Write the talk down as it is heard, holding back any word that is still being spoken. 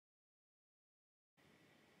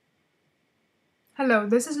Hello,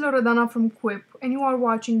 this is Loredana from Kuip, and you are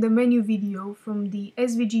watching the menu video from the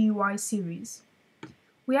SVG UI series.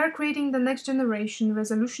 We are creating the next generation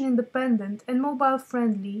resolution-independent and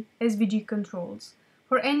mobile-friendly SVG controls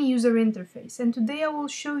for any user interface, and today I will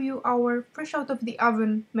show you our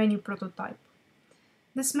fresh-out-of-the-oven menu prototype.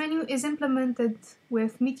 This menu is implemented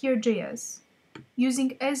with MeteorJs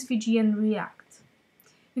using SVG and React.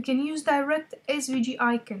 You can use direct SVG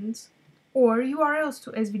icons or URLs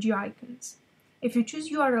to SVG icons. If you choose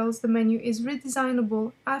URLs, the menu is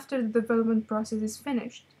redesignable after the development process is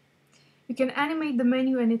finished. You can animate the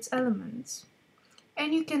menu and its elements,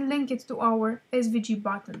 and you can link it to our SVG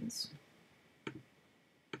buttons.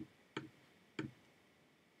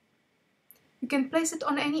 You can place it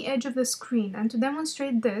on any edge of the screen, and to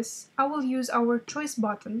demonstrate this, I will use our choice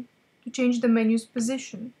button to change the menu's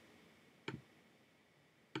position.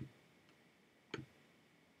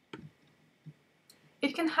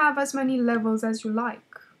 It can have as many levels as you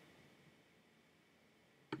like.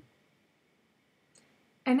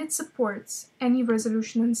 And it supports any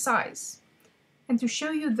resolution and size. And to show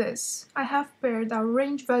you this, I have paired our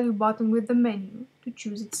range value button with the menu to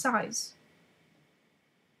choose its size.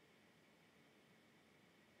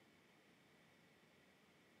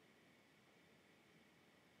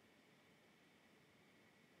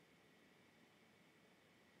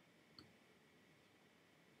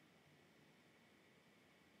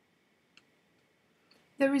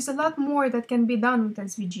 There is a lot more that can be done with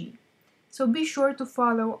SVG, so be sure to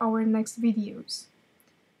follow our next videos.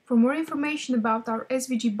 For more information about our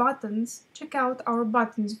SVG buttons, check out our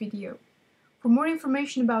buttons video. For more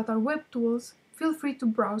information about our web tools, feel free to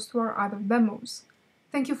browse to our other demos.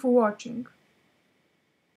 Thank you for watching.